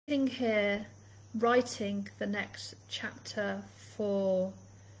sitting here writing the next chapter for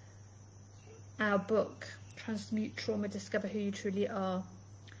our book, Transmute Trauma, Discover Who You Truly Are.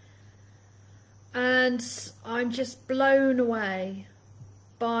 And I'm just blown away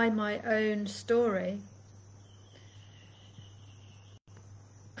by my own story.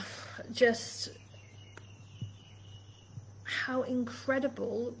 Just how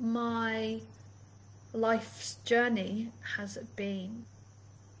incredible my life's journey has been.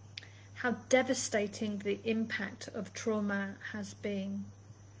 How devastating the impact of trauma has been.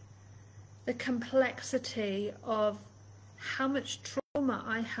 The complexity of how much trauma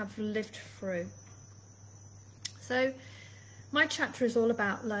I have lived through. So my chapter is all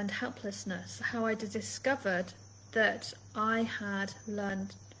about learned helplessness, how I discovered that I had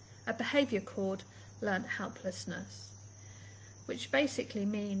learned a behaviour called learned helplessness, which basically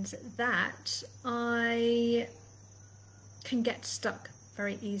means that I can get stuck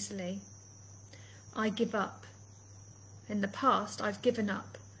very easily. I give up. In the past, I've given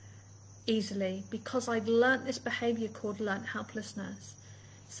up easily because I'd learnt this behaviour called learnt helplessness.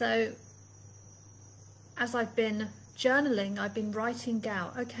 So as I've been journaling, I've been writing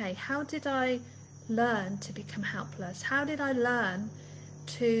out, okay, how did I learn to become helpless? How did I learn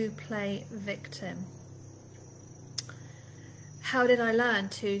to play victim? How did I learn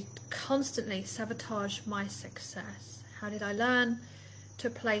to constantly sabotage my success? How did I learn to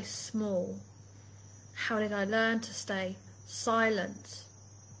play small? How did I learn to stay silent,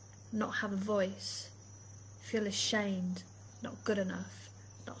 not have a voice, feel ashamed, not good enough,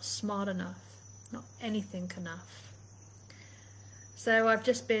 not smart enough, not anything enough? So I've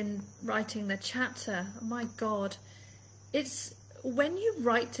just been writing the chapter. Oh my God, it's when you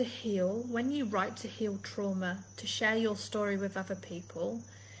write to heal, trauma, to share your story with other people,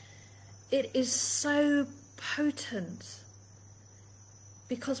 it is so potent.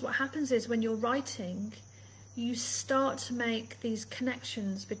 Because what happens is when you're writing, you start to make these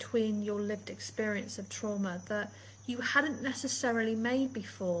connections between your lived experience of trauma that you hadn't necessarily made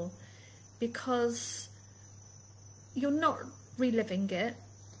before, because you're not reliving it.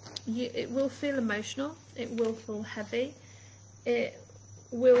 It will feel emotional, it will feel heavy, it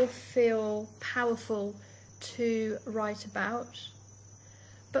will feel powerful to write about.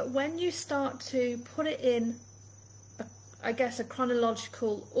 But when you start to put it in I guess a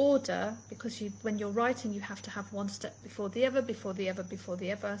chronological order, because when you're writing you have to have one step before the other, before the other, before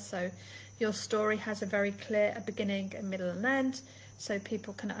the other, so your story has a very clear a beginning, a middle and end, so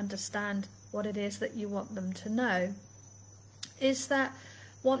people can understand what it is that you want them to know, is that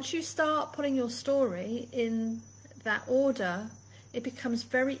once you start putting your story in that order, it becomes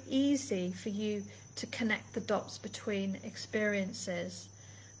very easy for you to connect the dots between experiences.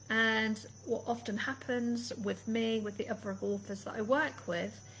 And what often happens with me, with the other authors that I work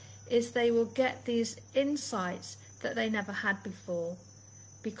with, is they will get these insights that they never had before,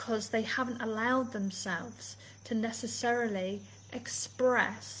 because they haven't allowed themselves to necessarily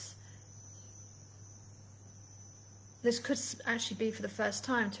express. This could actually be for the first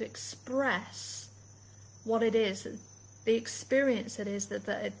time, to express what it is, the experience it is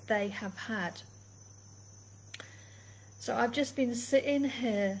that they have had. So I've just been sitting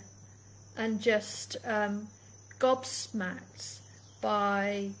here and just gobsmacked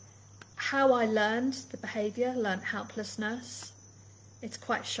by how I learned the behaviour, learned helplessness. It's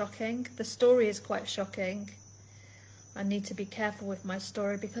quite shocking. The story is quite shocking. I need to be careful with my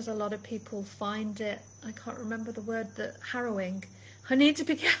story because a lot of people find it, I can't remember the word, that harrowing. I need to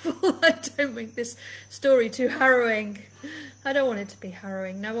be careful I don't make this story too harrowing. I don't want it to be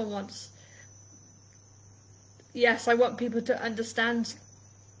harrowing. No one wants... Yes, I want people to understand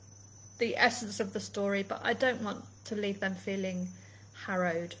the essence of the story, but I don't want to leave them feeling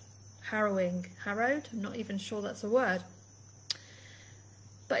harrowed. Harrowing. Harrowed? I'm not even sure that's a word.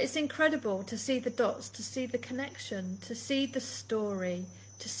 But it's incredible to see the dots, to see the connection, to see the story,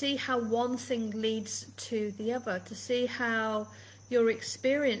 to see how one thing leads to the other, to see how your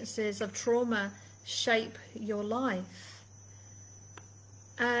experiences of trauma shape your life.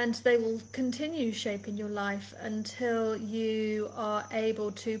 And they will continue shaping your life until you are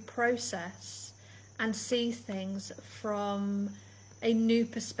able to process and see things from a new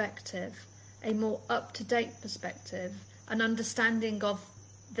perspective, a more up-to-date perspective, an understanding of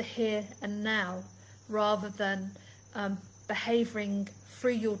the here and now, rather than behaving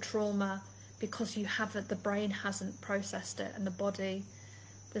through your trauma because the brain hasn't processed it, and the body,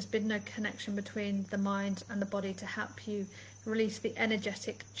 there's been no connection between the mind and the body to help you release the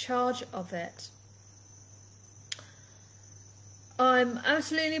energetic charge of it. I'm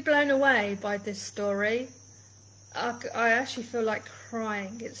absolutely blown away by this story. I actually feel like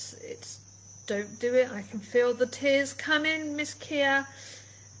crying. It's don't do it. I can feel the tears coming, Miss Kier.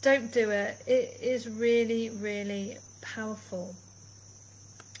 Don't do it. It is really, really powerful.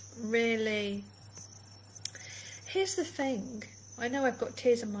 Really. Here's the thing. I know I've got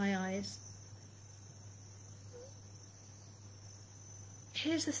tears in my eyes.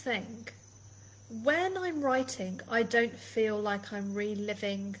 Here's the thing. When I'm writing, I don't feel like I'm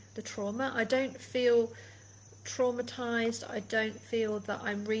reliving the trauma. I don't feel traumatized. I don't feel that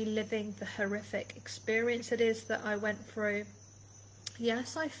I'm reliving the horrific experience it is that I went through.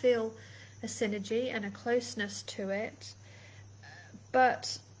 Yes, I feel a synergy and a closeness to it,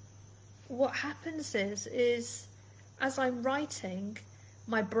 but what happens is as I'm writing,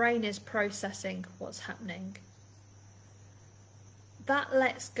 my brain is processing what's happening. That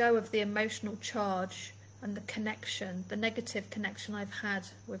lets go of the emotional charge and the connection, the negative connection I've had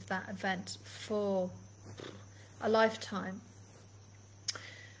with that event for a lifetime.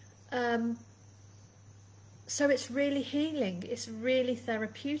 So it's really healing, it's really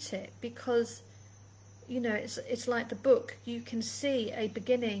therapeutic, because, you know, it's like the book. You can see a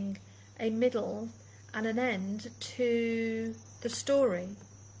beginning, a middle and an end to the story.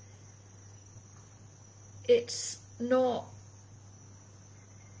 It's not,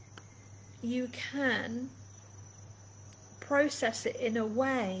 you can process it in a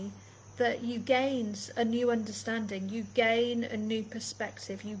way that you gain a new understanding, you gain a new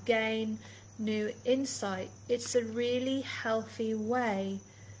perspective, you gain new insight. It's a really healthy way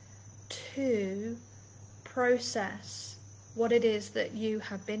to process what it is that you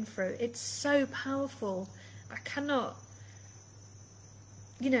have been through. It's so powerful. I cannot,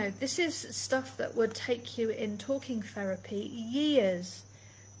 you know, this is stuff that would take you in talking therapy years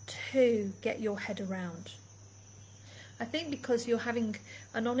to get your head around. I think because you're having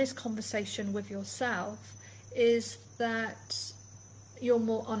an honest conversation with yourself, is that you're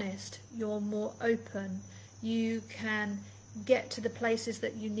more honest, you're more open, you can get to the places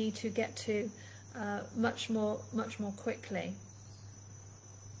that you need to get to much more quickly.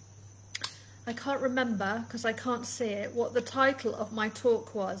 I can't remember, because I can't see it, what the title of my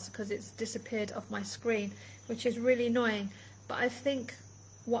talk was, because it's disappeared off my screen, which is really annoying. But I think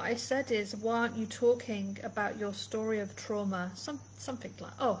what I said is, why aren't you talking about your story of trauma? Something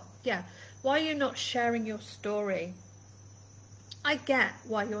like, oh yeah, why are you not sharing your story? I get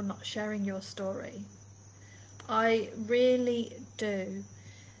why you're not sharing your story. I really do.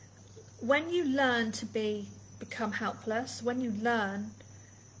 When you learn to become helpless, when you learn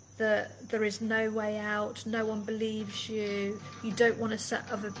that there is no way out, no one believes you, you don't want to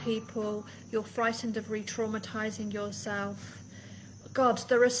set other people, you're frightened of re-traumatizing yourself. God,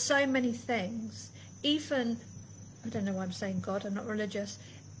 there are so many things. Even, I don't know why I'm saying God, I'm not religious.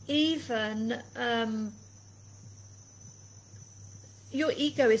 Even your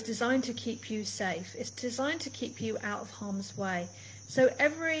ego is designed to keep you safe. It's designed to keep you out of harm's way. So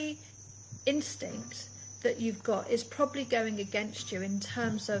every instinct that you've got is probably going against you in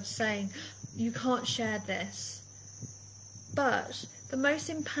terms of saying, you can't share this. But the most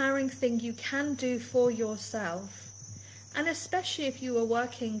empowering thing you can do for yourself, and especially if you are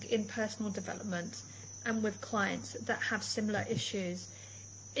working in personal development and with clients that have similar issues,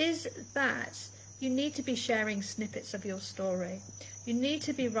 is that you need to be sharing snippets of your story. You need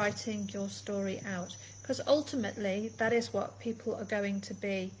to be writing your story out, because ultimately that is what people are going to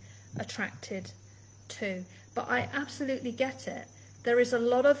be attracted to. But I absolutely get it. There is a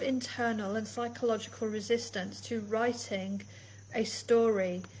lot of internal and psychological resistance to writing a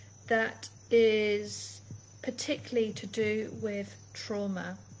story that is particularly to do with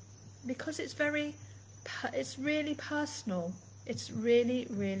trauma, because it's really personal. It's really,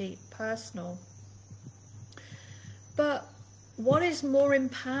 really personal. But what is more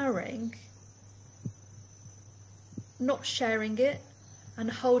empowering? Not sharing it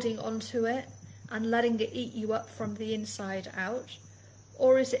and holding on to it and letting it eat you up from the inside out?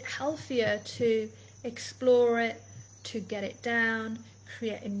 Or is it healthier to explore it, to get it down,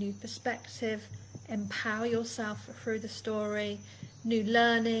 create a new perspective, empower yourself through the story, new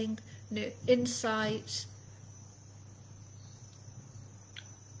learning, new insight?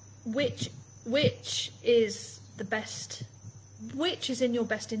 Which is the best? Which is in your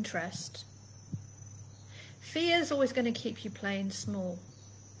best interest? Fear is always going to keep you playing small.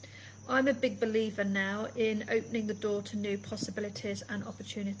 I'm a big believer now in opening the door to new possibilities and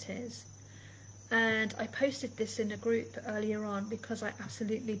opportunities. And I posted this in a group earlier on because I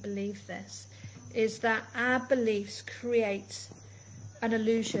absolutely believe this, is that our beliefs create an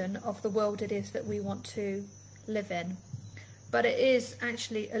illusion of the world it is that we want to live in. But it is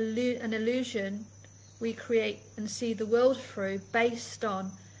actually an illusion we create and see the world through based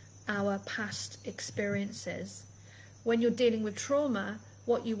on our past experiences. When you're dealing with trauma,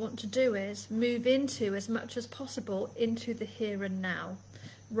 what you want to do is move into, as much as possible, into the here and now,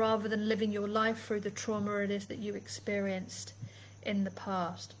 rather than living your life through the trauma it is that you experienced in the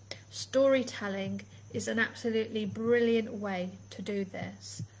past. Storytelling is an absolutely brilliant way to do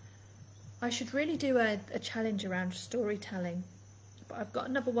this. I should really do a challenge around storytelling, but I've got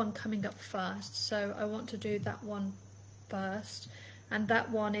another one coming up first, so I want to do that one first. And that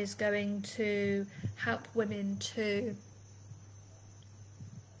one is going to help women to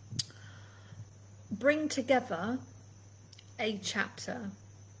bring together a chapter.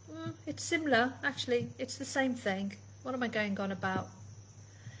 It's similar, actually, it's the same thing. What am I going on about?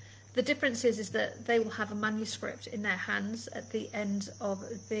 The difference is that they will have a manuscript in their hands at the end of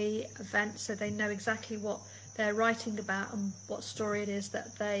the event, so they know exactly what they're writing about and what story it is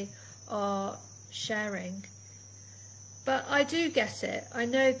that they are sharing. But I do get it. I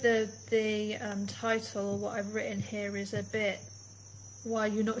know the title, what I've written here, is a bit, why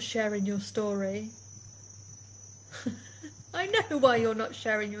you're not sharing your story. I know why you're not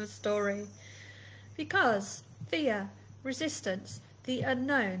sharing your story. Because fear, resistance, the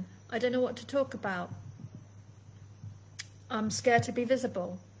unknown. I don't know what to talk about. I'm scared to be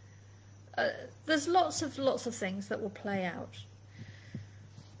visible. There's lots of things that will play out.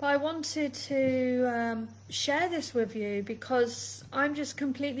 But I wanted to share this with you because I'm just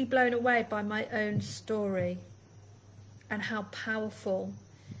completely blown away by my own story and how powerful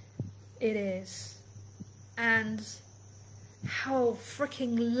it is, and how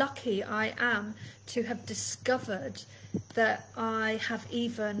freaking lucky I am to have discovered that I have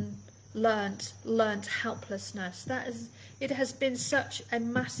even learnt helplessness. It has been such a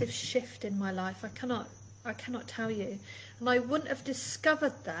massive shift in my life. I cannot tell you. And I wouldn't have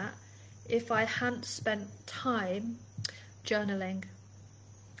discovered that if I hadn't spent time journaling.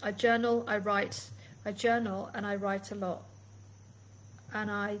 I journal, I write. I journal and I write a lot. And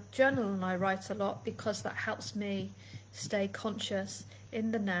I journal and I write a lot because that helps me stay conscious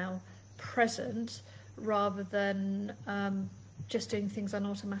in the now, present, rather than just doing things on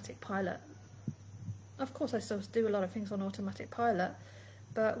automatic pilot. Of course I still do a lot of things on automatic pilot,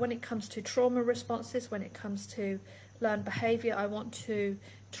 but when it comes to trauma responses, when it comes to learned behaviour, I want to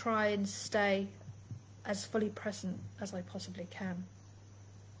try and stay as fully present as I possibly can.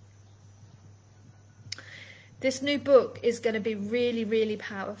 This new book is going to be really, really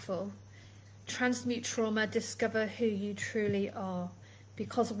powerful. Transmute trauma, discover who you truly are,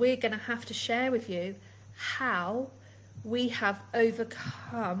 because we're going to have to share with you how we have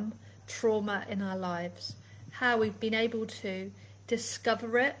overcome trauma in our lives, how we've been able to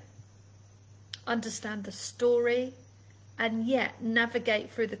discover it, understand the story, and yet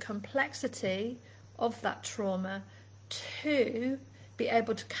navigate through the complexity of that trauma to be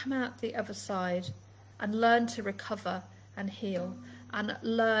able to come out the other side and learn to recover and heal, and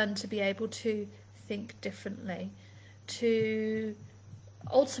learn to be able to think differently, to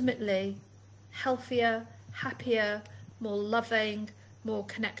ultimately healthier, happier, more loving, more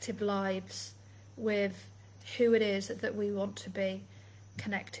connected lives with who it is that we want to be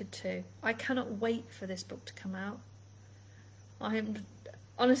connected to. I cannot wait for this book to come out. I'm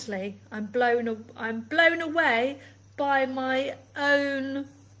blown away by my own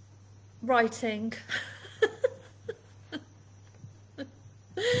writing.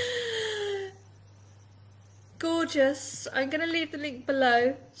 Gorgeous. I'm going to leave the link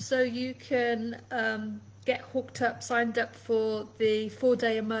below so you can get hooked up, signed up for the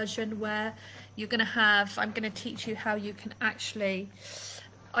 4-day immersion where you're going to have, I'm going to teach you how you can actually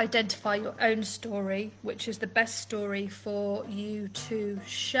identify your own story, which is the best story for you to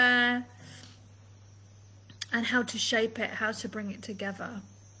share, and how to shape it, how to bring it together.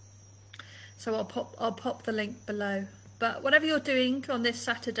 So I'll pop the link below. But whatever you're doing on this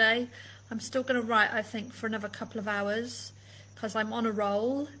Saturday, I'm still going to write, I think, for another couple of hours because I'm on a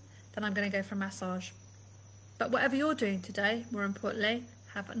roll. Then I'm going to go for a massage. But whatever you're doing today, more importantly,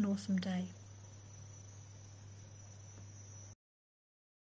 have an awesome day.